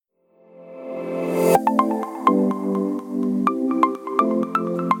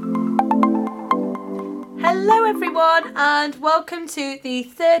everyone, and welcome to the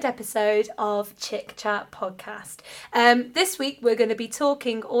third episode of Chick Chat Podcast. This week we're going to be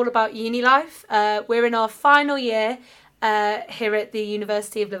talking all about uni life. We're in our final year here at the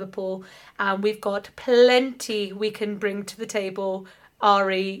University of Liverpool, and we've got plenty we can bring to the table.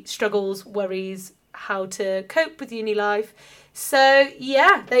 RE, struggles, worries, how to cope with uni life. So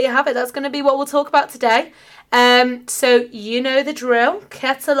yeah, there you have it. That's going to be what we'll talk about today. So you know the drill.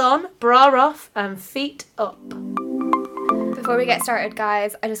 Kettle on, bra off, and feet up. Before we get started,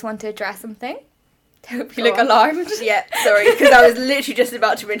 guys, I just want to address something. Hope you look alarmed. Yeah, sorry, because I was literally just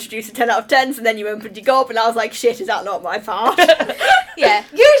about to introduce a 10 out of 10s, and then you opened your gob, and I was like, shit, is that not my part? Yeah,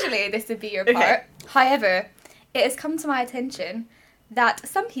 usually this would be your part. However, it has come to my attention that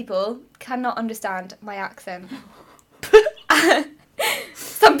some people cannot understand my accent.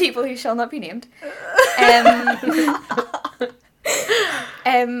 Some people who shall not be named.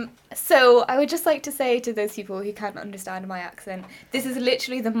 So I would just like to say to those people who can't understand my accent, this is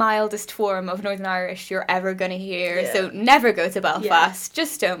literally the mildest form of Northern Irish you're ever going to hear. Yeah. So never go to Belfast. Yeah.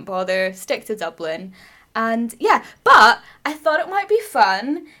 Just don't bother. Stick to Dublin. And yeah, but I thought it might be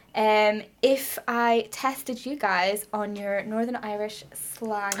fun if I tested you guys on your Northern Irish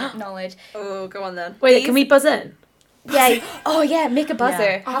slang knowledge. Oh, go on then. Wait, can we buzz in? Yeah. Oh, yeah, make a buzzer.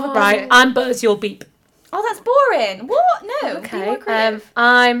 Yeah. Have a buzzer. Right, I'm buzz, you'll beep. Oh, that's boring. What? No. Okay. Be more creative.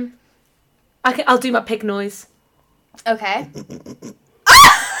 I'll do my pig noise. Okay.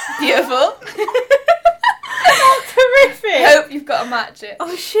 Beautiful. That's horrific. Hope you've got to match it.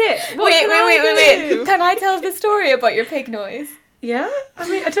 Oh shit. Wait. Can I tell the story about your pig noise? Yeah? I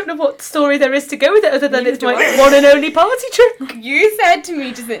mean, I don't know what story there is to go with it other than it's my one and only party trick. You said to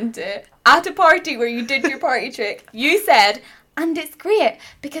me, Jacinta, at a party where you did your party trick, you said, and it's great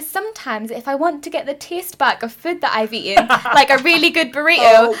because sometimes if I want to get the taste back of food that I've eaten, like a really good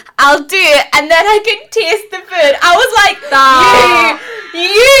burrito, I'll do it and then I can taste the food. I was like,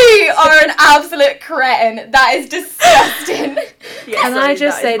 you are an absolute cretin. That is disgusting. Yeah, can I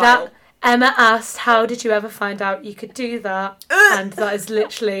just say that Emma asked, how did you ever find out you could do that? And that is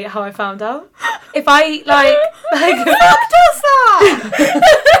literally how I found out. If I, who does that?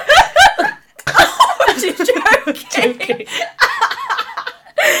 Joking.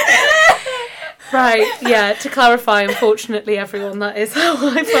 Right, yeah, to clarify, unfortunately, everyone, that is how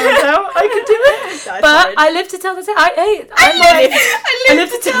I found out I could do it. But I live to tell the tale. I live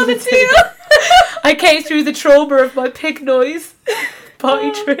to tell the tale. I came through the trauma of my pig noise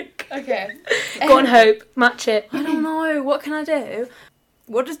party trick. Okay. Go on, Hope. Match it. I don't know. What can I do?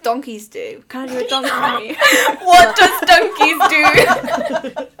 What does donkeys do? Can I do a donkey? What does donkeys do?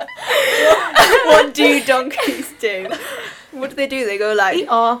 What do donkeys do? What do? They go like...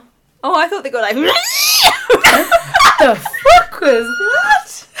 E-R. Oh, I thought they go like... The fuck was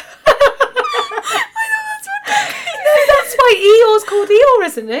that? I thought that's what donkeys do. No, that's why Eeyore's called Eeyore,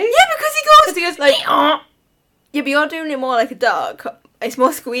 isn't he? Yeah, because he goes like... Yeah, but you're doing it more like a duck. It's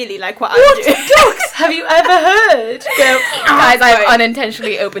more squealy, like what I'm doing. Ducks have you ever heard? Go, guys, I've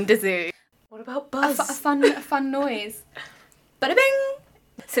unintentionally opened a zoo. What about buzz? A fun noise. Bada bing.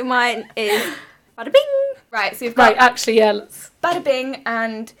 So mine is bada bing. Right, so you've got actually, yeah. Let's... bada bing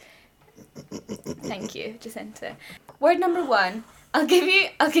and thank you, Jacinta. Word number 1. I'll give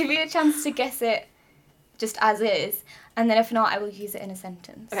you a chance to guess it just as is, and then if not, I will use it in a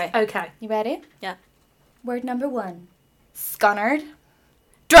sentence. Okay. You ready? Yeah. Word number 1. Scunnered.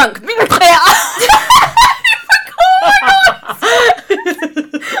 Drunk. I forgot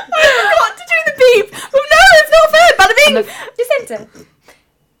to do the beep. Oh no, it's not fair. Bada bing. Jacinta.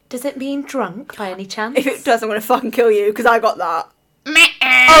 Does it mean drunk by any chance? If it does, I'm going to fucking kill you because I got that.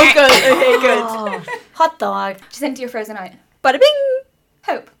 Oh, good. Okay, good. Oh, hot dog. Jacinta, you're frozen out. Bada bing.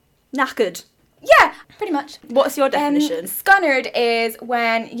 Hope. Knackered. Yeah, pretty much. What's your definition? Scunnered is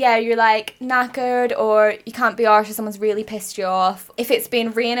when, you're like knackered or you can't be arsed or someone's really pissed you off. If it's been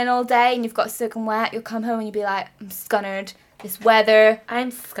raining all day and you've got soaking wet, you'll come home and you'll be like, I'm scunnered. This weather.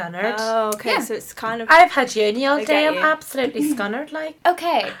 I'm scunnered. Oh, okay. Yeah. So it's kind of... I've had uni all day. I'm you. absolutely scunnered, like.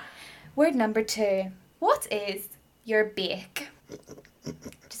 Okay. Word number 2. What is your bake?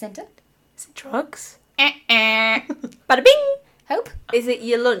 Jacinta? Is it drugs? Bada bing. Hope? Is it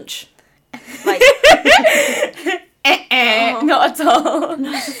your lunch? Like... Not at all.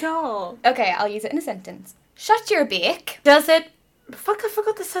 Not at all. Okay, I'll use it in a sentence. Shut your bake. Does it... Fuck, I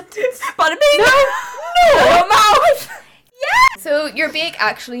forgot the sentence. Bada bing. No, mouth. Yeah. So your bake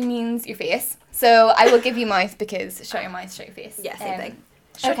actually means your face. So I will give you mouth because shut your mouth, shut your face. Yeah, same thing.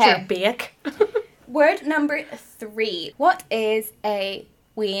 Shut okay. your bake. Word number 3. What is a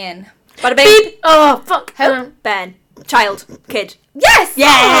wean? Bada bing. Beep. Oh, fuck. Hope. Ben. Child. Kid. Yes!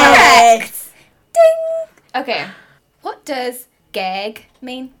 Yes! Correct! Ding! Okay. What does gag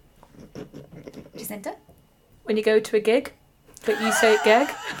mean? Jacinta? When you go to a gig, but you say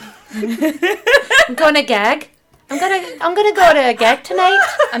gag. I'm going to gag. I'm gonna go to a gag tonight.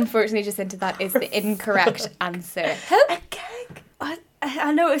 Unfortunately, Jacinta, that is the incorrect answer. A gag?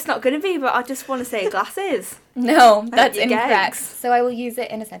 I know it's not going to be, but I just want to say glasses. No, that's your incorrect. gags. So I will use it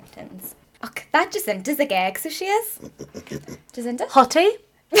in a sentence. Okay, that Jacinta's a gag, so she is. Jacinta? Hottie?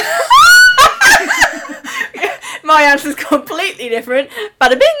 My answer's completely different.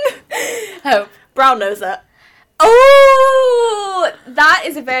 Bada bing! Hope. Brown noser. Oh, that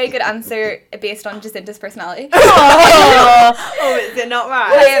is a very good answer based on Jacinta's personality. Oh, is it not right?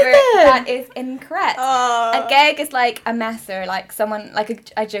 However, that is incorrect. Oh. A gag is like a messer, like someone,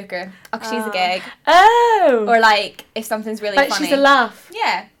 like a joker. Oh, she's a gag. Oh. Or like if something's really like funny. she's a laugh.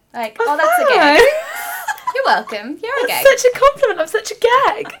 Yeah, like, oh, that's a gag. You're welcome. You're a gag. Such a compliment. I'm such a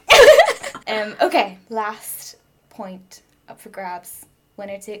gag. Okay, last point up for grabs.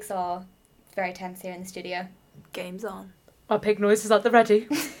 Winner takes all. It's very tense here in the studio. Game's on. Our pig noise is at the ready.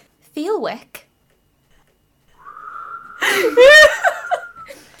 Feel wick.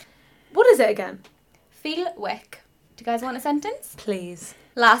 What is it again? Feel wick. Do you guys want a sentence? Please.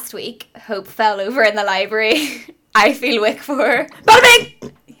 Last week, Hope fell over in the library. I feel wick for her. Bada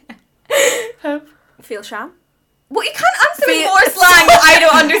bing! Hope. Feel sham. Well, you can't answer with more slang that I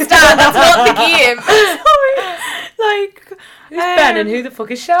don't understand. That's not the game. Sorry. Like, who's Ben and who the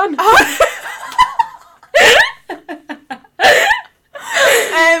fuck is Shan?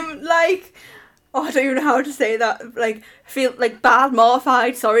 Like, oh, I don't even know how to say that. Like, feel like bad,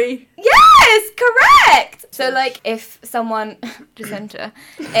 mortified. Sorry. Yes, correct. So, like, if someone, Jacinta,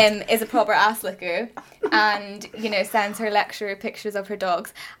 is a proper ass licker and, you know, sends her lecturer pictures of her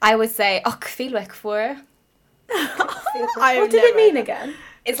dogs, I would say, oh, feel wick for her. What did it mean again?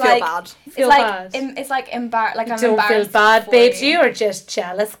 It's feel like bad. Feel bad. It's like embarrassed. Like I'm Don't embarrassed. feel bad, for babes. You are just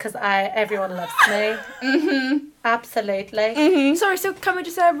jealous because everyone loves me. Mhm. Absolutely. Mhm. Sorry. So can we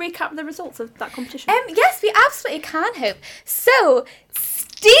just recap the results of that competition? Yes, we absolutely can, Hope. So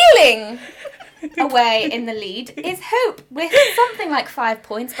stealing away in the lead is Hope with something like 5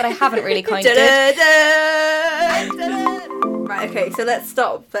 points, but I haven't really counted. Right, okay, so let's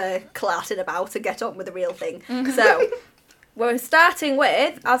stop clatting about and get on with the real thing. So, we're starting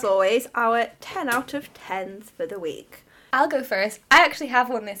with, as always, our 10 out of 10s for the week. I'll go first. I actually have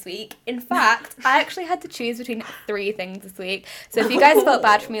one this week. In fact, I actually had to choose between 3 things this week. So if you guys felt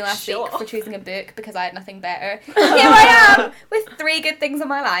bad for me last week for choosing a book because I had nothing better, here I am with 3 good things in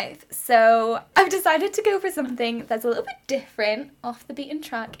my life. So I've decided to go for something that's a little bit different, off the beaten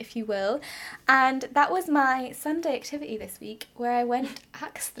track, if you will. And that was my Sunday activity this week, where I went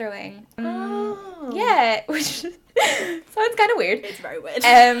axe throwing. Yeah, which sounds kind of weird. It's very weird.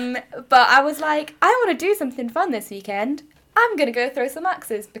 But I was like, I want to do something fun this weekend. I'm going to go throw some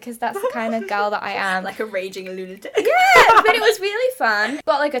axes because that's the kind of gal that I am. Like a raging lunatic. Yeah, but it was really fun.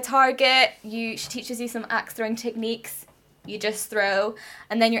 Got like a target, she teaches you some axe throwing techniques. You just throw,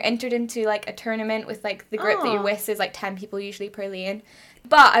 and then you're entered into like a tournament with like the group that you're with is like 10 people usually per lane.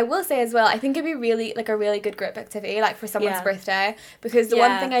 But I will say as well, I think it'd be really like a really good group activity, like for someone's birthday, because the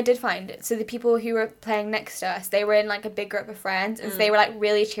one thing I did find, so the people who were playing next to us, they were in like a big group of friends, and so they were like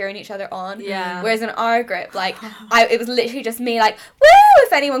really cheering each other on. Yeah. Whereas in our group, like it was literally just me like, woo!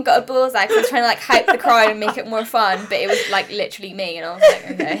 If anyone got a bullseye, because I was trying to like hype the crowd and make it more fun, but it was like literally me, and I was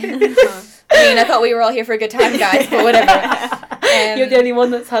like, okay. I mean, I thought we were all here for a good time, guys, but whatever. You're the only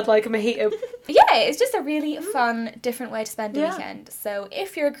one that's had like a mojito. Yeah, it's just a really fun, different way to spend a weekend. So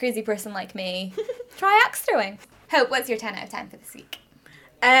if you're a crazy person like me, try axe throwing. Hope, what's your 10 out of 10 for this week?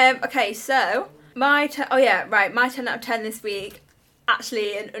 Okay, so my 10 out of 10 this week,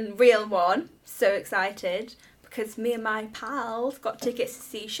 actually an unreal one. So excited because me and my pals got tickets to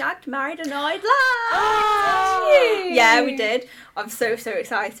see Shagged, Married, Annoyed live. Oh, yeah, we did. I'm so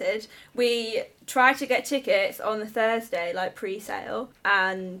excited. We tried to get tickets on the Thursday, like pre-sale,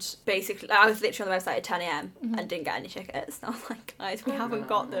 and basically I was literally on the website at 10 a.m. and didn't get any tickets. And I was like, guys, we haven't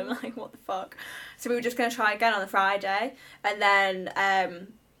got them. Like, what the fuck? So we were just gonna try again on the Friday, and then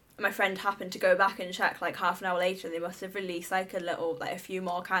my friend happened to go back and check like half an hour later, and they must have released like a few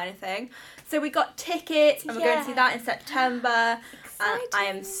more kind of thing. So we got tickets, and we're going to see that in September. And I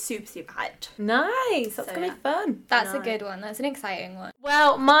am super hyped. Nice. That's going to be fun. That's a good one. That's an exciting one.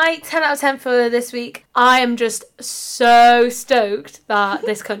 Well, my 10 out of 10 for this week, I am just so stoked that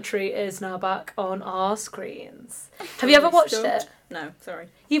This Country is now back on our screens. Have you ever watched it? No, sorry.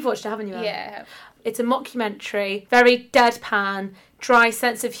 You've watched it, haven't you, Em? Yeah. It's a mockumentary, very deadpan, dry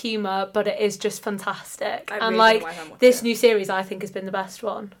sense of humour, but it is just fantastic. I and really like know why I haven't watched this it. new series, I think has been the best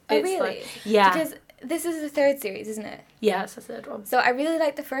one. Oh, It's really? Like, yeah. Because this is the third series, isn't it? Yeah, it's the third one. So I really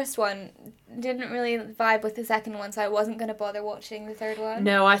liked the first one. Didn't really vibe with the second one, so I wasn't going to bother watching the third one.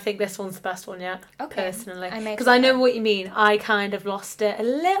 No, I think this one's the best one yet, personally. I Because I know what you mean. I kind of lost it a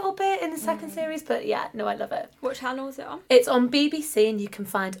little bit in the second series, but yeah, no, I love it. What channel is it on? It's on BBC, and you can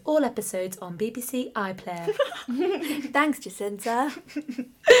find all episodes on BBC iPlayer. Thanks, Jacinta.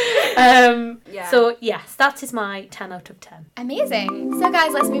 So, yes, that is my 10 out of 10. Amazing. So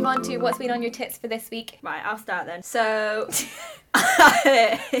guys, let's move on to what's been on your tits for this week. Right, I'll start then. So,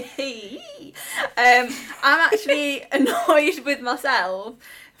 I'm actually annoyed with myself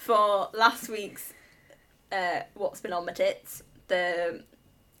for last week's what's been on my tits, the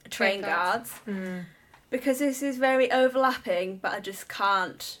train guards. Because this is very overlapping, but I just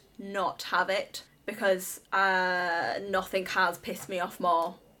can't not have it, because nothing has pissed me off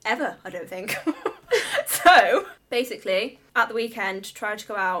more ever, I don't think. So basically, at the weekend, tried to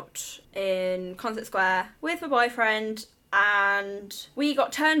go out in Concert Square with my boyfriend, and we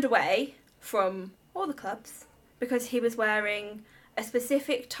got turned away from all the clubs because he was wearing a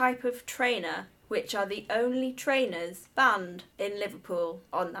specific type of trainer, which are the only trainers banned in Liverpool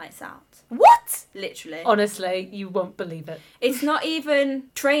on nights out. What? Literally. Honestly, you won't believe it. It's not even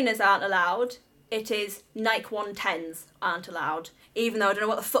trainers aren't allowed, it is Nike 110s aren't allowed. Even though I don't know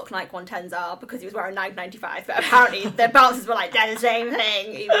what the fuck Nike 110s are, because he was wearing Nike 95, but apparently their bouncers were like, they're the same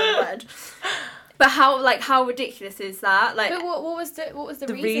thing, even word. But how ridiculous is that? Like, but what was the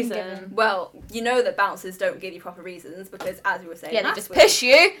reason given? Well, you know that bouncers don't give you proper reasons, because as we were saying, they just push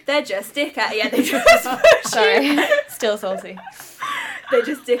you. They're just dickheads. Yeah, they just push Sorry. you. Still salty. They're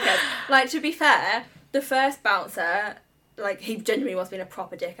just dickheads. Like, to be fair, the first bouncer, like, he genuinely was being a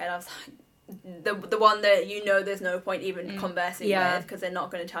proper dickhead. I was like, the one that you know there's no point even conversing with, because they're not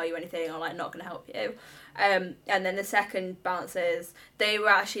going to tell you anything, or like not going to help you. And then the second bouncers, they were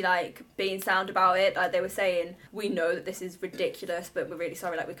actually like being sound about it. Like, they were saying, we know that this is ridiculous, but we're really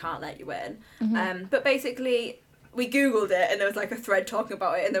sorry, like we can't let you in. But basically, we googled it, and there was like a thread talking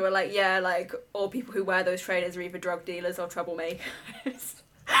about it, and they were like, yeah, like all people who wear those trainers are either drug dealers or troublemakers.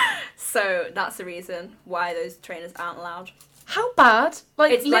 So that's the reason why those trainers aren't allowed. How bad?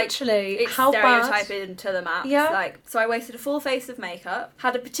 Like, It's literally, It's how bad? stereotyping to the max. Yeah. Like, so I wasted a full face of makeup,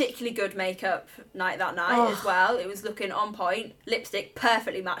 had a particularly good makeup night that night as well. It was looking on point. Lipstick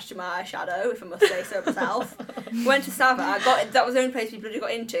perfectly matched to my eyeshadow, if I must say so myself. Went to Sava, that was the only place we bloody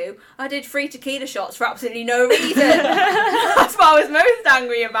got into. I did 3 tequila shots for absolutely no reason. That's what I was most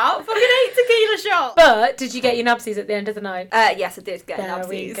angry about. Fucking 8 tequila shots. But did you get your nabsies at the end of the night? Yes, I did get There nabsies.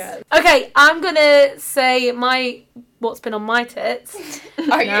 we go. Okay, I'm gonna say what's been on my tits.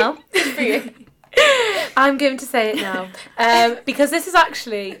 Are now. you? For you. I'm going to say it now. Because this is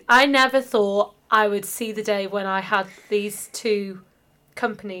actually, I never thought I would see the day when I had these two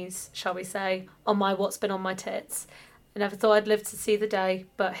companies, shall we say, on my what's been on my tits. I never thought I'd live to see the day,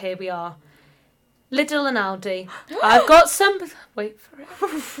 but here we are. Lidl and Aldi. I've got some... Wait for it.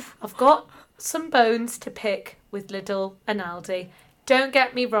 I've got some bones to pick with Lidl and Aldi. Don't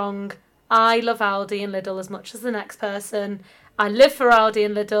get me wrong. I love Aldi and Lidl as much as the next person. I live for Aldi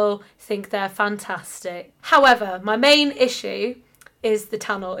and Lidl, think they're fantastic. However, my main issue is the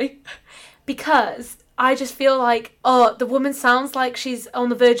tannoy. Because I just feel like, the woman sounds like she's on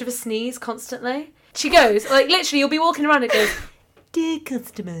the verge of a sneeze constantly. She goes, like, literally, you'll be walking around and it goes, "Dear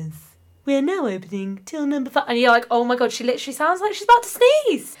customers, we're now opening till number 5. And you're like, oh my God, she literally sounds like she's about to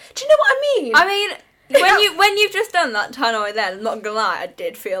sneeze. Do you know what I mean? I mean... When you've just done that tannoy then, I'm not gonna lie, I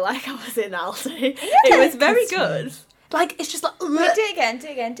did feel like I was in Aldi. It was very good. Like, it's just like... Wait, do it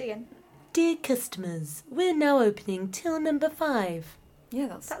again. Dear customers, we're now opening till number 5. Yeah,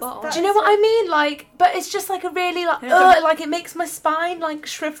 that's spot on. Do you know what I mean? Like, but it's just like a really like it makes my spine like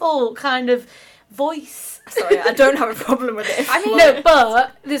shrivel kind of voice. Sorry, I don't have a problem with it. I mean, no,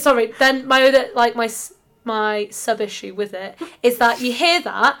 but sorry. Then my other like my sub issue with it is that you hear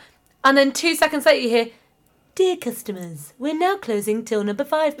that, and then 2 seconds later you hear, "Dear customers, we're now closing till number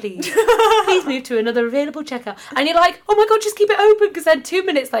 5, please. Please move to another available checkout." And you're like, oh my God, just keep it open, because then 2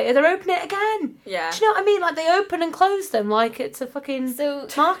 minutes later they're opening it again. Yeah. Do you know what I mean? Like, they open and close them like it's a fucking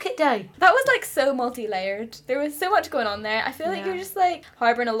market day. That was like so multi-layered. There was so much going on there. I feel like you're just like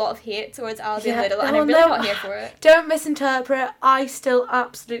harbouring a lot of hate towards Aldi and Lidl, and I'm really not here for it. Don't misinterpret. I still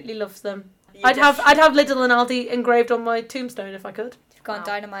absolutely love them. I'd have Lidl and Aldi engraved on my tombstone if I could. You've gone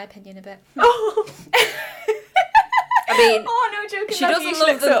down in my opinion a bit. Oh. I mean, no joking. She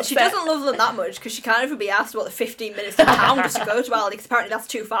doesn't love them that much, because she can't even be asked what the 15 minutes to town just to go to Aldi, because apparently that's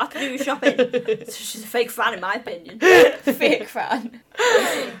too far to do shopping. So she's a fake fan, in my opinion. Fake fan.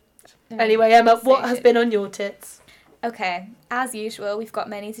 Anyway, Emma, what has been on your tits? Okay, as usual, we've got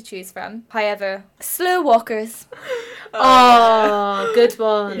many to choose from. However, slow walkers. Oh, good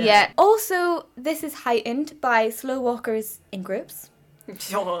one. Yeah. Also, this is heightened by slow walkers in groups.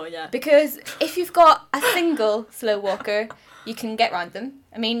 Oh, yeah. Because if you've got a single slow walker, you can get around them.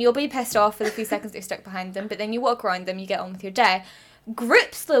 I mean, you'll be pissed off for the few seconds that you're stuck behind them, but then you walk around them, you get on with your day.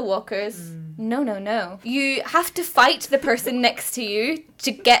 Group slow walkers, no. You have to fight the person next to you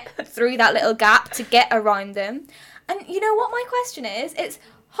to get through that little gap, to get around them. And you know what my question is? It's,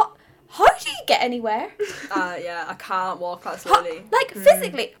 how do you get anywhere? Yeah, I can't walk that slowly.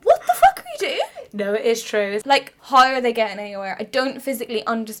 Physically, what the fuck are you doing? No, it is true. Like, how are they getting anywhere? I don't physically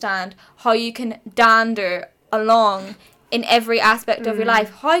understand how you can dander along in every aspect of your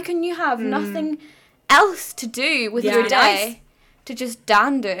life. How can you have nothing else to do with your day to just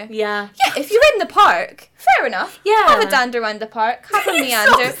dander? Yeah. Yeah, if you're in the park, fair enough. Yeah. Have a dander around the park. Have a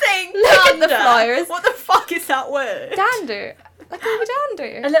meander. Stop saying Look at the dander. flowers. What the fuck is that word? Dander. Like a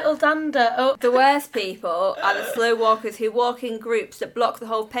dander. A little dander. Oh, The worst people are the slow walkers who walk in groups that block the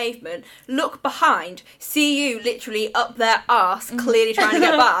whole pavement, look behind, see you literally up their arse, clearly trying to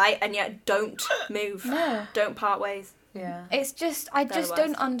get by, and yet don't move. No. Don't part ways. yeah. It's just, I They're the just don't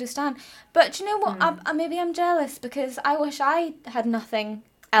worst. understand. But do you know what? Maybe I'm jealous because I wish I had nothing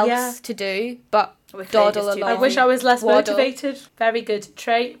else Yeah. to do but We're clearly dawdle just too along. I wish I was less Waddle. motivated. Very good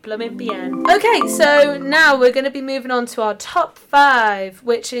trait, blooming bien. Okay, so now we're going to be moving on to our top 5,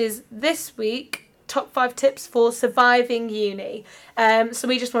 which is this week, top 5 tips for surviving uni. So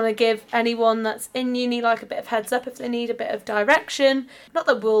we just want to give anyone that's in uni like a bit of heads up if they need a bit of direction. Not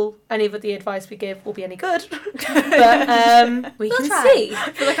that any of the advice we give will be any good, but we can try. see.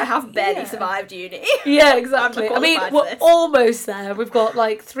 I feel like I have barely survived uni. Yeah, exactly. I mean, qualified we're for this. almost there. We've got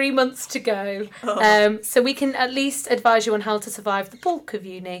like 3 months to go. So we can at least advise you on how to survive the bulk of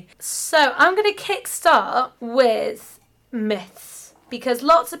uni. So I'm going to kickstart with myths. Because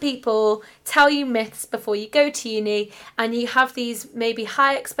lots of people tell you myths before you go to uni, and you have these maybe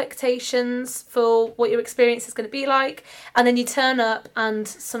high expectations for what your experience is going to be like, and then you turn up and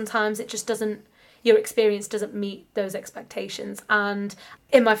sometimes it just doesn't, your experience doesn't meet those expectations. And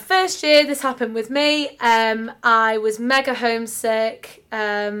in my first year, this happened with me. I was mega homesick.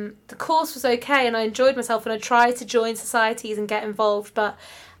 The course was okay and I enjoyed myself and I tried to join societies and get involved, but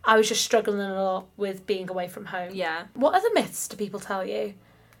I was just struggling a lot with being away from home. Yeah. What other myths do people tell you?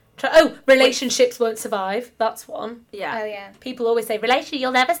 Relationships won't survive. That's one. Yeah. Oh, yeah. People always say,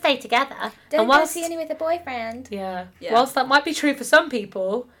 you'll never stay together. Don't And go whilst- see any with a boyfriend. Yeah. Yeah. Whilst that might be true for some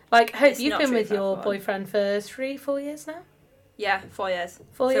people, like, Hope, It's you've not been true with for your everyone. boyfriend for 3-4 years now? Yeah, 4 years.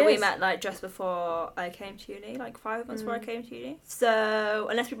 4 So years? we met like just before I came to uni, like 5 months before I came to uni. So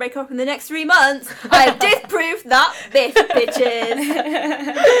unless we break up in the next 3 months, I have disproved that myth,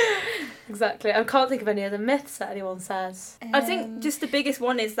 bitches. Exactly. I can't think of any other myths that anyone says. I think just the biggest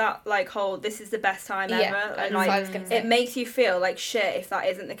one is that like whole this is the best time Yeah, ever. that's And what I like was gonna say. it makes you feel like shit if that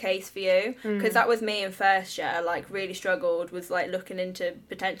isn't the case for you. Because that was me in first year, like really struggled, was like looking into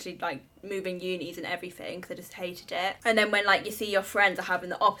potentially like moving unis and everything because I just hated it. And then when like you see your friends are having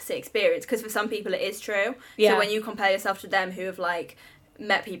the opposite experience, because for some people it is true. Yeah. So when you compare yourself to them who have like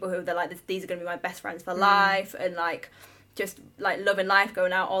met people who they're like these are going to be my best friends for life and like just like loving life,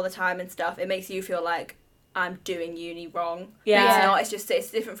 going out all the time and stuff, it makes you feel like I'm doing uni wrong. Yeah. But it's not, it's just,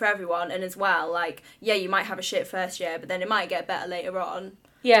 it's different for everyone. And as well, like, yeah, you might have a shit first year, but then it might get better later on.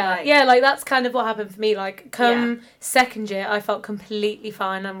 Yeah, Like- yeah, like that's kind of what happened for me. Like, come second year, I felt completely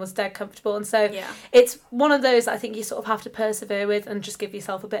fine and was dead comfortable. And so Yeah. it's one of those that I think you sort of have to persevere with and just give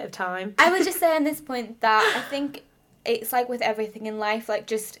yourself a bit of time. I would just say on this point that I think it's like with everything in life, like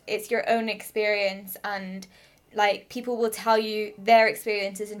just it's your own experience, and like people will tell you their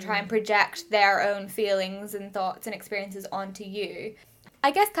experiences and try and project their own feelings and thoughts and experiences onto you.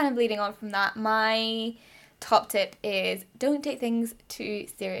 I guess kind of leading on from that, my top tip is don't take things too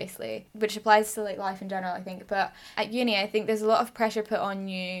seriously, which applies to like life in general, I think. But at uni, I think there's a lot of pressure put on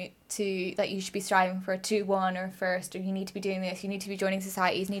you to that you should be striving for a 2-1 or a first, or you need to be doing this, you need to be joining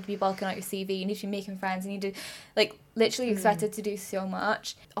societies, you need to be bulking out your CV, you need to be making friends, you need to like literally expected to do so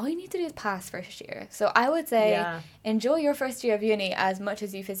much. All you need to do is pass first year. So I would say enjoy your first year of uni as much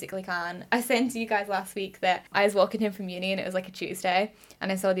as you physically can. I sent you guys last week that I was walking home from uni and it was like a Tuesday, and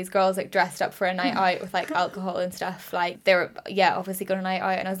I saw these girls like dressed up for a night out with like alcohol and stuff. Like they were obviously going a night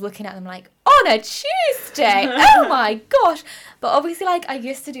out, and I was looking at them like, on a Tuesday. Oh my gosh. But obviously, like, I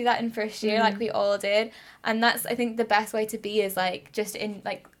used to do that in first year, like we all did. And that's, I think, the best way to be is, like, just in,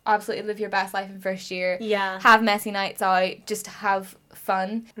 like, absolutely live your best life in first year. Yeah. Have messy nights out. Just have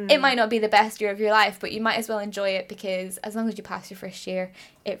fun. It might not be the best year of your life, but you might as well enjoy it, because as long as you pass your first year,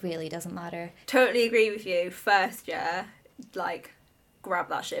 it really doesn't matter. Totally agree with you. First year, like, grab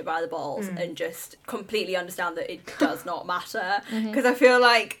that shit by the balls and just completely understand that it does not matter. Because I feel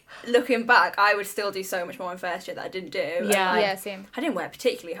like, looking back, I would still do so much more in first year that I didn't do. Yeah. And, like, Yeah, same. I didn't work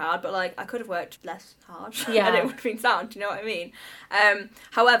particularly hard, but, like, I could have worked less hard. Yeah. And it would have been sound, do you know what I mean?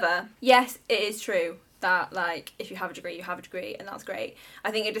 However, yes, it is true that, like, if you have a degree, you have a degree, and that's great. I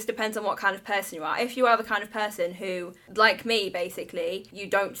think it just depends on what kind of person you are. If you are the kind of person who, like me, basically, you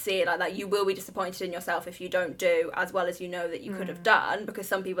don't see it like that, you will be disappointed in yourself if you don't do as well as you know that you could have done, because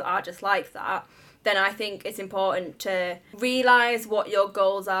some people are just like that, then I think it's important to realise what your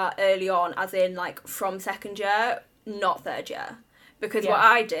goals are early on, as in, like, from second year, not third year. Because what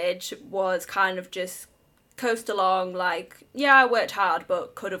I did was kind of just coast along, like, yeah, I worked hard,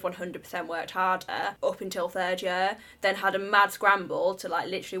 but could have 100% worked harder up until third year, then had a mad scramble to, like,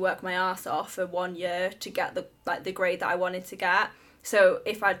 literally work my arse off for 1 year to get the grade that I wanted to get. So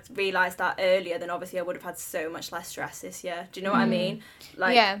if I'd realised that earlier, then obviously I would have had so much less stress this year. Do you know what I mean?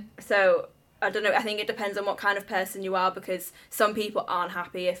 Like, Yeah. So, I don't know, I think it depends on what kind of person you are, because some people aren't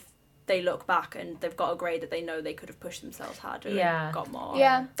happy if they look back and they've got a grade that they know they could have pushed themselves harder and got more.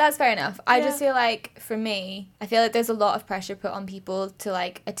 Yeah, that's fair enough. I just feel like, for me, I feel like there's a lot of pressure put on people to,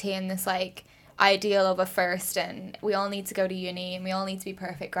 like, attain this, like, ideal of a first, and we all need to go to uni and we all need to be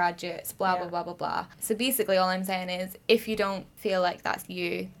perfect graduates, blah, blah, blah, blah, blah. So basically all I'm saying is, if you don't feel like that's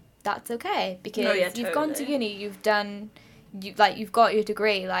you, that's okay, because you've gone to uni, you've done... you've got your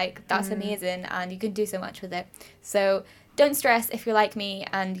degree, like, that's amazing, and you can do so much with it. So don't stress if you're like me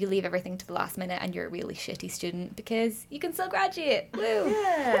and you leave everything to the last minute and you're a really shitty student, because you can still graduate. Woo!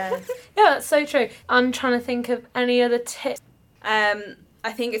 Yeah, that's so true. I'm trying to think of any other tips.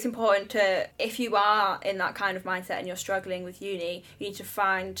 I think it's important to, if you are in that kind of mindset and you're struggling with uni, you need to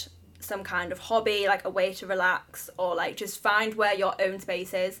find some kind of hobby, like a way to relax, or, like, just find where your own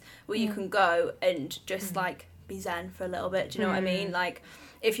space is, where you can go and just like be zen for a little bit. Do you know what I mean? Like,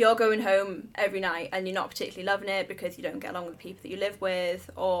 if you're going home every night and you're not particularly loving it because you don't get along with the people that you live with,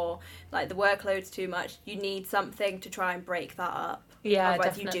 or, like, the workload's too much, you need something to try and break that up. Yeah, otherwise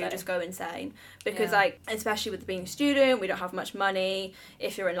definitely. you do just go insane. Because, like, especially with being a student, we don't have much money.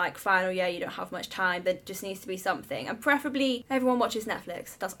 If you're in, like, final year, you don't have much time. There just needs to be something. And preferably, everyone watches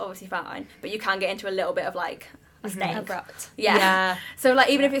Netflix. That's obviously fine. But you can get into a little bit of, like, a stink. Abrupt. Yeah. So, like,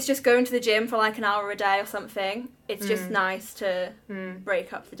 even if it's just going to the gym for, like, an hour a day or something, it's just nice to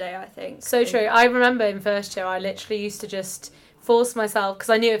break up the day, I think. So true. I remember in first year, I literally used to just force myself,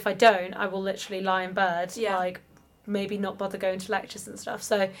 because I knew if I don't, I will literally lie in bed, like, maybe not bother going to lectures and stuff.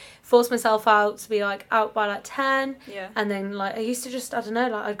 So force myself out to be, like, out by, like, 10. Yeah. And then, like, I used to just, I don't know,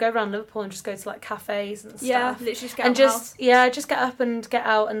 like, I'd go around Liverpool and just go to, like, cafes and stuff. Yeah, literally just get and out of the house. just get up and get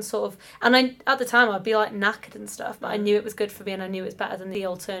out and sort of, and I, at the time, I'd be, like, knackered and stuff, but I knew it was good for me, and I knew it was better than the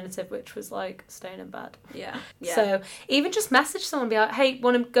alternative, which was, like, staying in bed. Yeah. So even just message someone, be like, hey,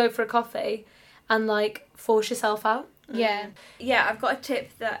 want to go for a coffee, and, like, force yourself out. Yeah. Yeah, I've got a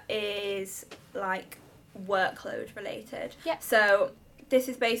tip that is, like, workload related. Yeah. So this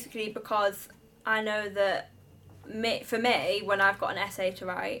is basically because I know that for me, when I've got an essay to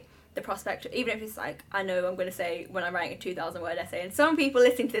write, the prospect, even if it's like, I know I'm going to say when I'm writing a 2,000 word essay, and some people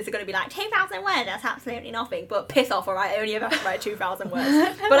listening to this are going to be like, 2,000 words, that's absolutely nothing, but piss off, alright, I only ever have to write 2,000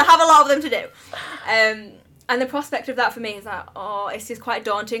 words, but I have a lot of them to do. And the prospect of that for me is like, it's just quite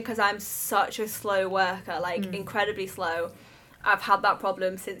daunting, because I'm such a slow worker, like, incredibly slow. I've had that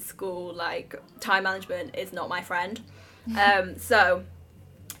problem since school, like, time management is not my friend. So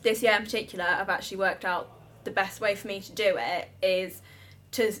this year in particular, I've actually worked out the best way for me to do it is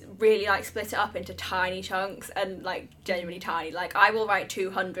to really, like, split it up into tiny chunks, and, like, genuinely tiny. Like, I will write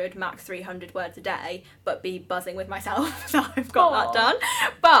 200, max 300 words a day, but be buzzing with myself that I've got that done.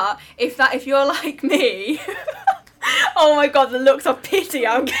 But if you're like me... Oh my god, the looks of pity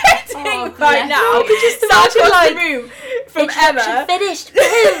I'm getting right now. You could just imagine, imagine, like, the room from Emma. Finished.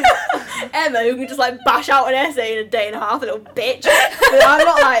 Emma, who can just, like, bash out an essay in a day and a half, a little bitch. But I'm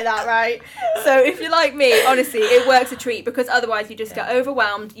not like that, right? So if you're like me, honestly, it works a treat, because otherwise you just get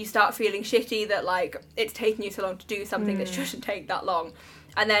overwhelmed, you start feeling shitty that, like, it's taking you so long to do something that shouldn't take that long.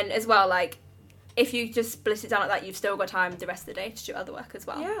 And then as well, like, if you just split it down like that, you've still got time the rest of the day to do other work as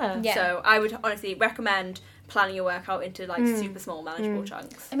well. Yeah. So I would honestly recommend planning your work out into, like, super small, manageable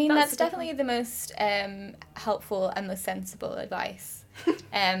chunks. I mean, that's definitely the most helpful and most sensible advice.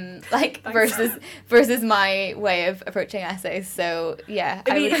 versus my way of approaching essays. So yeah,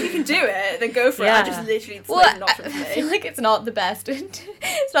 I mean, if you can do it, then go for it. I just literally not for me. I feel like it's not the best.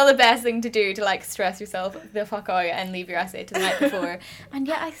 It's not the best thing to do to like stress yourself the fuck out and leave your essay to the night before, and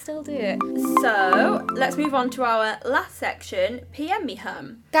yet I still do it. So let's move on to our last section, PM Me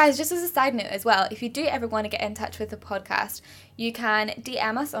Hum. Guys, just as a side note as well, if you do ever want to get in touch with the podcast, you can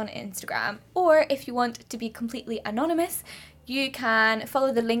DM us on Instagram, or if you want to be completely anonymous, you can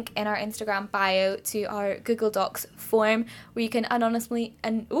follow the link in our Instagram bio to our Google Docs form where you can anonymously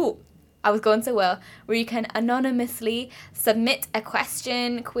submit a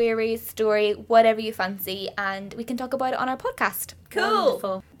question, query, story, whatever you fancy, and we can talk about it on our podcast. Cool.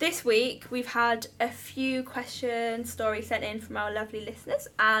 Wonderful. This week we've had a few questions, stories sent in from our lovely listeners,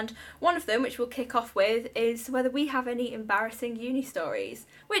 and one of them, which we'll kick off with, is whether we have any embarrassing uni stories.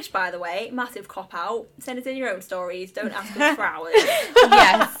 Which, by the way, massive cop out. Send us in your own stories. Don't ask us for ours.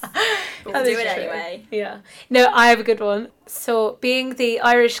 Yes. But we'll do it anyway. Yeah. No, I have a good one. So, being the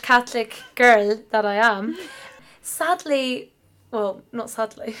Irish Catholic girl that I am, sadly, well, not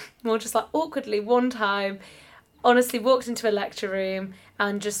sadly, more just like awkwardly, one time, honestly walked into a lecture room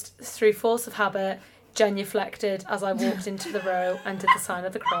and just through force of habit genuflected as I walked into the row and did the sign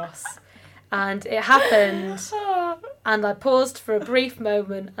of the cross. And it happened, and I paused for a brief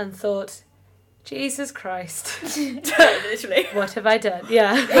moment and thought, Jesus Christ. Literally. What have I done?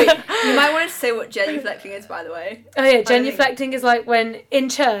 Yeah. Wait, you might want to say what genuflecting is, by the way. Oh yeah, genuflecting is like when in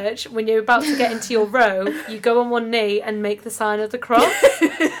church, when you're about to get into your row, you go on one knee and make the sign of the cross.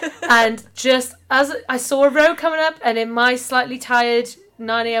 And just as I saw a row coming up, and in my slightly tired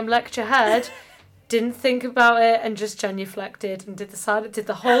 9 a.m. lecture head, didn't think about it and just genuflected and did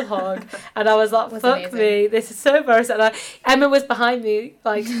the whole hog, and I was like, fuck amazing. Me, this is so embarrassing. And Emma was behind me,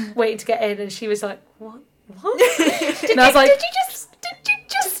 like waiting to get in, and she was like, what? And I was like, did you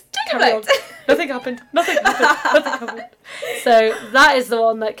just genuflect? Nothing happened. So that is the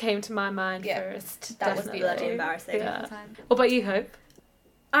one that came to my mind first. That was bloody embarrassing. Yeah. What about you, Hope?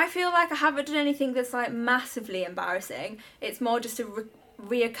 I feel like I haven't done anything that's like massively embarrassing. It's more just a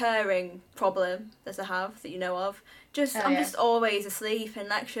reoccurring problem that I have that you know of. I'm just always asleep in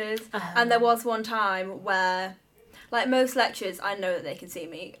lectures. And there was one time where, like most lectures, I know that they can see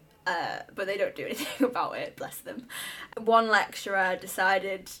me, but they don't do anything about it, bless them. One lecturer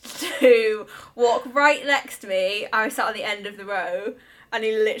decided to walk right next to me. I was sat on the end of the row, and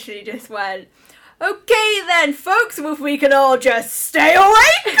he literally just went, "Okay then, folks, if we can all just stay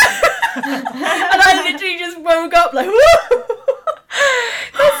awake." And I literally just woke up like, woo!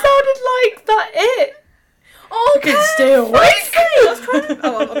 That sounded like that it. Okay, you can stay awake.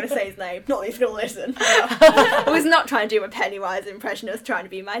 I'm not going to say his name. Not if you'll listen. I was not trying to do a Pennywise impression. I was trying to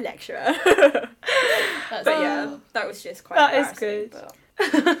be my lecturer. But yeah, that was just quite embarrassing. That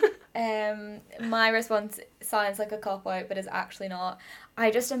is good. But... my response sounds like a cop-out, but is actually not.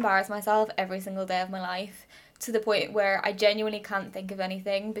 I just embarrass myself every single day of my life to the point where I genuinely can't think of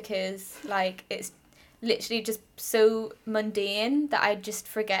anything because, like, it's literally just so mundane that I just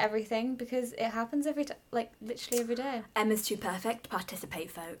forget everything because it happens literally every day. Emma's too perfect to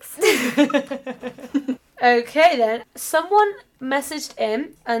participate, folks. Okay then, someone messaged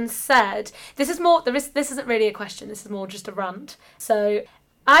in and said, this isn't really a question, this is more just a rant. So,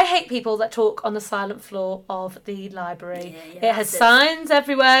 I hate people that talk on the silent floor of the library. It has signs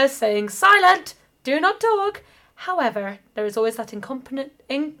everywhere saying, silent, do not talk. However, there is always that incompetent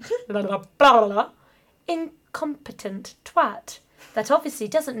twat that obviously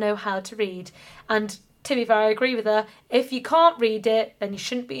doesn't know how to read. And to be fair, I agree with her. If you can't read it, then you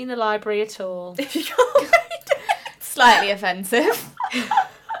shouldn't be in the library at all. If you can't read it. Slightly offensive.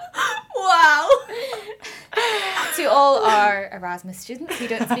 Wow. To all our Erasmus students who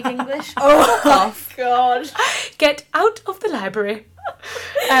don't speak English. Oh God. Get out of the library.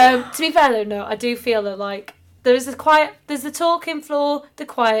 To be fair though, no, I do feel that like there's the talking floor, the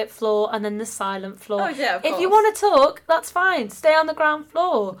quiet floor, and then the silent floor. Oh yeah, of course. If you want to talk, that's fine. Stay on the ground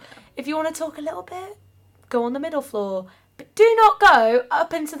floor. If you want to talk a little bit, go on the middle floor. But do not go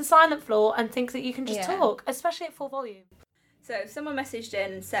up into the silent floor and think that you can just talk, especially at full volume. So someone messaged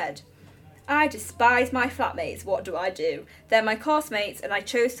in and said, I despise my flatmates, what do I do? They're my course mates and I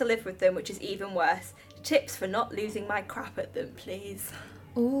chose to live with them, which is even worse. Tips for not losing my crap at them, please.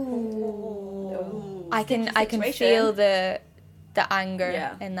 Ooh. I can feel the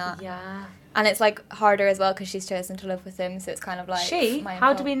anger in that. Yeah. And it's like harder as well because she's chosen to live with him, so it's kind of like she?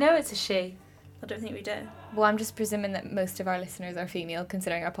 How do we know it's a she? I don't think we do. Well, I'm just presuming that most of our listeners are female,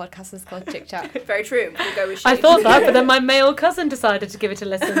 considering our podcast is called Chick Chat. Very true. We'll go with she. I thought that, but then my male cousin decided to give it a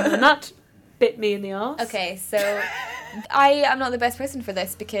listen, and that bit me in the arse. Okay, so I am not the best person for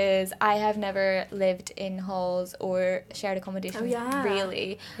this because I have never lived in halls or shared accommodation.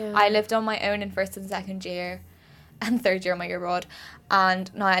 Really. Yeah. I lived on my own in first and second year and third year on my year abroad,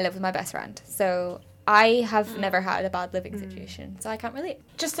 and now I live with my best friend. So I have never had a bad living situation, so I can't relate.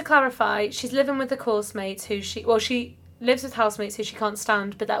 Just to clarify, she's living with the course mates who she lives with housemates who she can't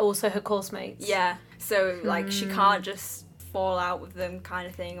stand, but they're also her course mates. Yeah, so like she can't just fall out with them kind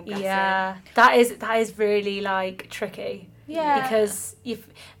of thing, I'm guessing. Yeah, that is really like tricky. Yeah. Because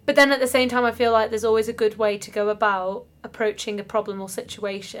but then at the same time I feel like there's always a good way to go about approaching a problem or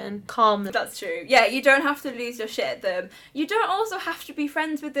situation calmly. That's true. Yeah, you don't have to lose your shit at them. You don't also have to be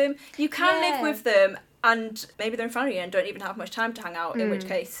friends with them. You can live with them and maybe they're in front of you and don't even have much time to hang out, in which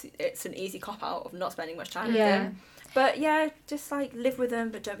case it's an easy cop-out of not spending much time with them. But yeah, just like live with them,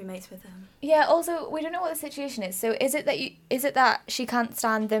 but don't be mates with them. Yeah. Also, we don't know what the situation is. So is it that she can't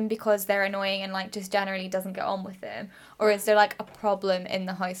stand them because they're annoying and like just generally doesn't get on with them, or is there like a problem in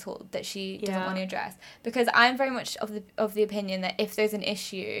the household that she doesn't want to address? Because I'm very much of the opinion that if there's an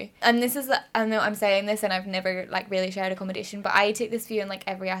issue, and this is I know I'm saying this and I've never like really shared accommodation, but I take this view in like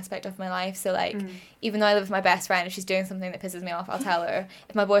every aspect of my life. So like even though I live with my best friend, if she's doing something that pisses me off, I'll tell her.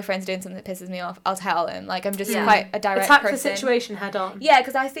 If my boyfriend's doing something that pisses me off, I'll tell him. Like I'm just quite a direct attack person. The situation head on. Yeah,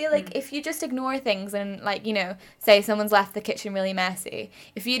 because I feel like if you just ignore things and like, you know, say someone's left the kitchen really messy,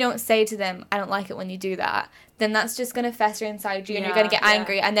 if you don't say to them, I don't like it when you do that, then that's just going to fester inside you and you're going to get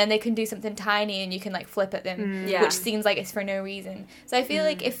angry, and then they can do something tiny and you can like flip at them, which seems like it's for no reason. So I feel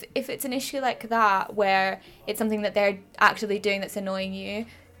like if it's an issue like that where it's something that they're actually doing that's annoying you,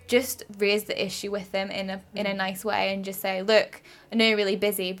 just raise the issue with them in a nice way and just say, look, I know you're really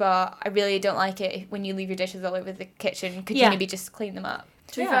busy, but I really don't like it when you leave your dishes all over the kitchen. Could you maybe just clean them up?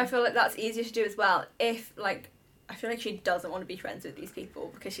 To be fair, I feel like that's easier to do as well. If, like, I feel like she doesn't want to be friends with these people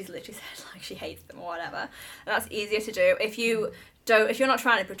because she's literally said, like, she hates them or whatever. And that's easier to do. If you're not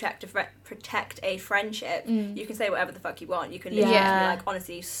trying to protect a friendship, you can say whatever the fuck you want. You can literally be like,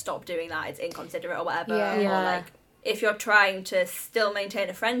 honestly, stop doing that. It's inconsiderate or whatever. Or like, if you're trying to still maintain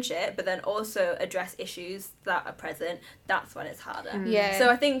a friendship, but then also address issues that are present, that's when it's harder. Yeah. So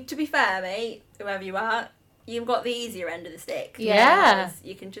I think, to be fair, mate, whoever you are, you've got the easier end of the stick. Yeah.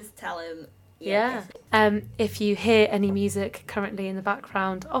 You can just tell him. Yeah. If you hear any music currently in the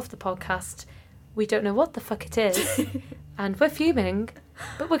background of the podcast, we don't know what the fuck it is, and we're fuming,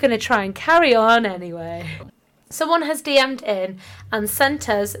 but we're going to try and carry on anyway. Someone has DM'd in and sent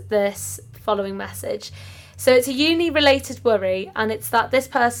us this following message. So it's a uni-related worry, and it's that this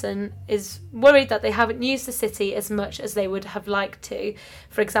person is worried that they haven't used the city as much as they would have liked to.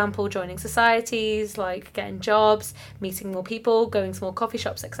 For example, joining societies, like getting jobs, meeting more people, going to more coffee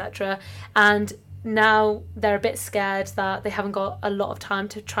shops, etc. And now they're a bit scared that they haven't got a lot of time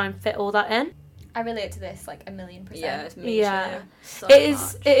to try and fit all that in. I relate to this like 1,000,000%. Yeah, it's me too. So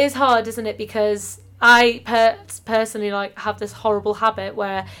it is hard, isn't it? Because I personally like have this horrible habit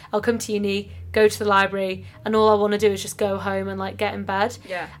where I'll come to uni, go to the library, and all I want to do is just go home and like get in bed.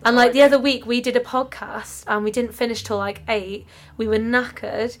 Yeah. And like the other week we did a podcast and we didn't finish till like 8. We were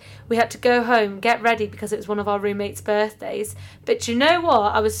knackered. We had to go home, get ready because it was one of our roommates' birthdays. But do you know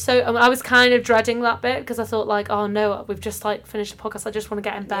what? I was kind of dreading that bit because I thought like, oh no, we've just like finished the podcast. I just want to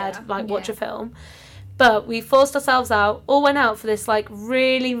get in bed, watch a film. But we forced ourselves out, all went out for this like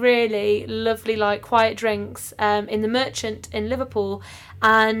really, really lovely like quiet drinks in the Merchant in Liverpool,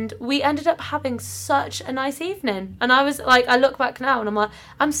 and we ended up having such a nice evening. And I was like, I look back now and I'm like,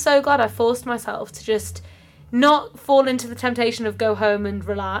 I'm so glad I forced myself to just not fall into the temptation of go home and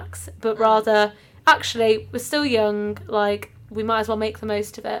relax, but rather actually we're still young, like we might as well make the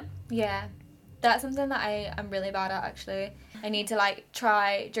most of it. Yeah. That's something that I'm really bad at, actually. I need to, like,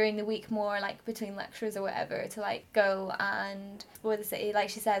 try during the week more, like, between lectures or whatever, to, like, go and explore the city. Like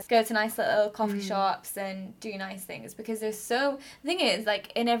she says, go to nice little coffee shops and do nice things. Because the thing is,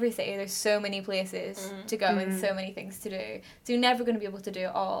 like, in every city, there's so many places to go and so many things to do. So you're never going to be able to do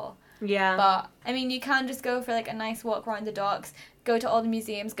it all. Yeah. But, I mean, you can just go for, like, a nice walk around the docks, go to all the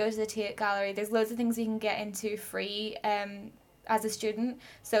museums, go to the Tate Gallery. There's loads of things you can get into free, as a student,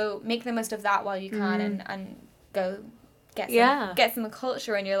 so make the most of that while you can and go get some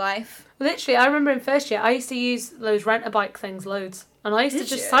culture in your life. Literally, I remember in first year I used to use those rent-a-bike things loads, and I used to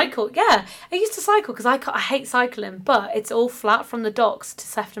just cycle. Yeah, I used to cycle because I hate cycling, but it's all flat from the docks to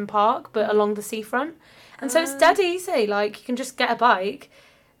Sefton Park, but along the seafront, and so it's dead easy. Like you can just get a bike,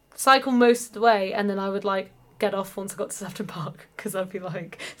 cycle most of the way, and then I would like get off once I got to Sefton Park because I'd be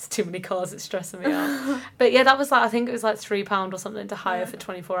like, it's too many cars, it's stressing me out. But yeah, that was like, I think it was like £3 or something to hire for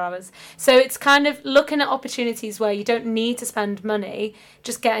 24 hours. So it's kind of looking at opportunities where you don't need to spend money,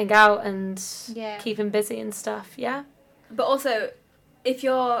 just getting out and keeping busy and stuff. Yeah. But also, if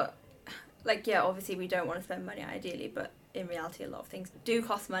you're, like, yeah, obviously we don't want to spend money ideally, but in reality a lot of things do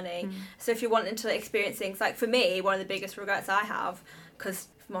cost money. So if you're wanting to experience things, like for me, one of the biggest regrets I have, because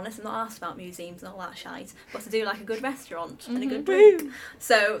if I'm honest, I'm not asked about museums and all that shite, but to do like a good restaurant and a good drink.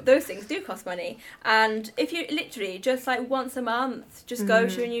 So those things do cost money. And if you literally just like once a month, just go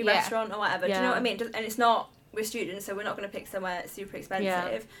to a new restaurant or whatever, do you know what I mean? And it's not, we're students, so we're not going to pick somewhere super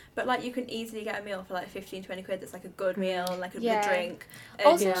expensive, but like you can easily get a meal for like 15-20 quid that's like a good meal and like a good drink.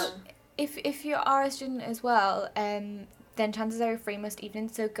 Also, if you are a student as well, then chances are you're free most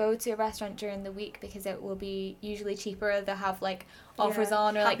evenings, so go to a restaurant during the week because it will be usually cheaper. They'll have like offers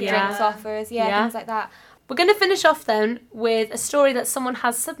on or like drinks offers, things like that. We're going to finish off then with a story that someone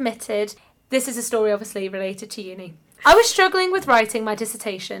has submitted. This is a story obviously related to uni. I was struggling with writing my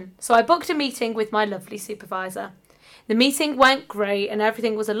dissertation, so I booked a meeting with my lovely supervisor. The meeting went great and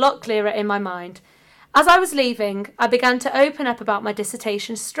everything was a lot clearer in my mind. As I was leaving, I began to open up about my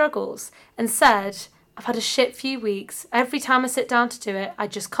dissertation struggles and said, I've had a shit few weeks. Every time I sit down to do it, I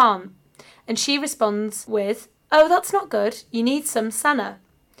just can't. And she responds with, oh, that's not good. You need some senna.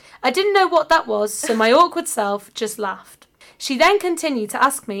 I didn't know what that was, so my awkward self just laughed. She then continued to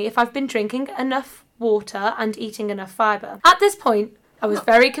ask me if I've been drinking enough water and eating enough fibre. At this point, I was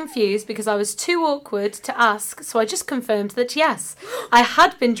very confused because I was too awkward to ask, so I just confirmed that yes, I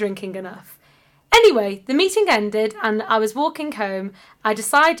had been drinking enough. Anyway, the meeting ended and I was walking home. I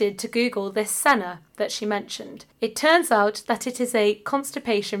decided to Google this senna that she mentioned. It turns out that it is a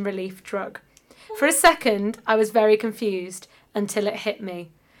constipation relief drug. For a second, I was very confused until it hit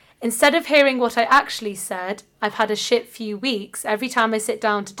me. Instead of hearing what I actually said, I've had a shit few weeks. Every time I sit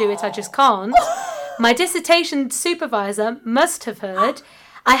down to do it, I just can't. My dissertation supervisor must have heard,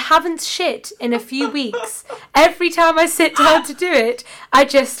 I haven't shit in a few weeks. Every time I sit down to do it, I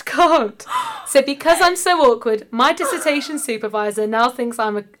just can't. So because I'm so awkward, my dissertation supervisor now thinks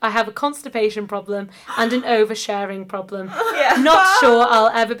I have a constipation problem and an oversharing problem. Not sure I'll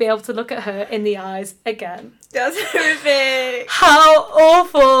ever be able to look at her in the eyes again. That's horrific. How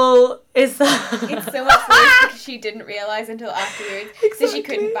awful is that? It's so much worse because she didn't realise until afterwards, so she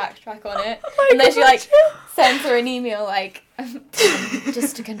couldn't backtrack on it. And then she like sends her an email like,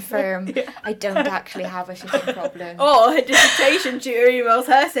 just to confirm, I don't actually have a shitting problem. Or her dissertation tutor emails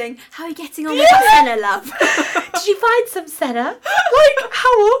her saying, how are you getting on with that senna, love? Did you find some senna? Like, how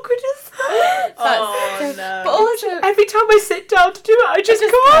awkward is that? No. But also, every time I sit down to do it, I just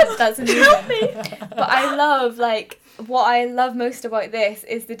can't. That's amazing. But I love, like, what I love most about this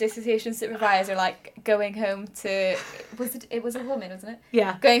is the dissertation supervisor, like, going home to, it was a woman, wasn't it?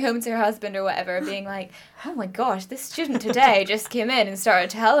 Yeah. Going home to her husband or whatever, being like, oh my gosh, this student today just came in and started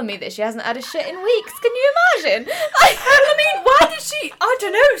telling me that she hasn't had a shit in weeks. Can you imagine? Like, I mean, why did she, I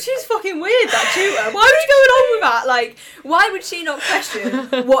don't know, she's fucking weird, that tutor. Why was she going on with that? Like, why would she not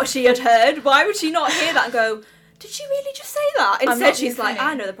question what she had heard? Why would she not hear that and go, did she really just say that? Instead she's like,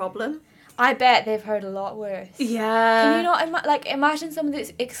 I know the problem. I bet they've heard a lot worse. Yeah. Can you not imagine some of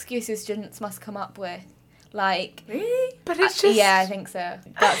the excuses students must come up with? Like, really? But it's just... yeah, I think so.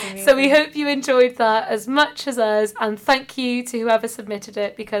 That's amazing. So we hope you enjoyed that as much as us, and thank you to whoever submitted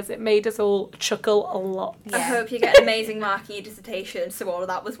it because it made us all chuckle a lot. Yeah. I hope you get an amazing mark in your dissertation, so all of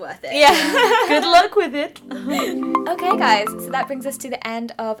that was worth it. Yeah. Good luck with it. Okay, guys, so that brings us to the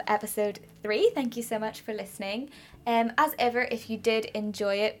end of episode 3. Thank you so much for listening. As ever, if you did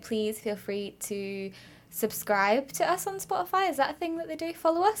enjoy it, please feel free to subscribe to us on Spotify. Is that a thing that they do?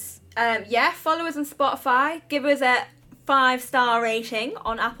 Follow us? Yeah, follow us on Spotify. Give us a 5-star rating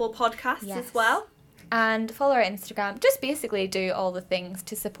on Apple Podcasts as well. And follow our Instagram. Just basically do all the things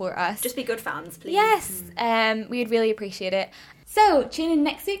to support us. Just be good fans, please. Yes, we'd really appreciate it. So, tune in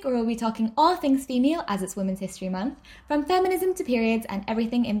next week where we'll be talking all things female as it's Women's History Month, from feminism to periods and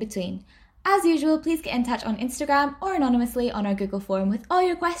everything in between. As usual, please get in touch on Instagram or anonymously on our Google form with all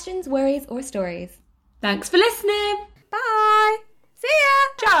your questions, worries or stories. Thanks for listening. Bye. See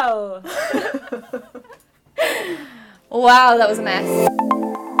ya. Ciao. Wow, that was a mess.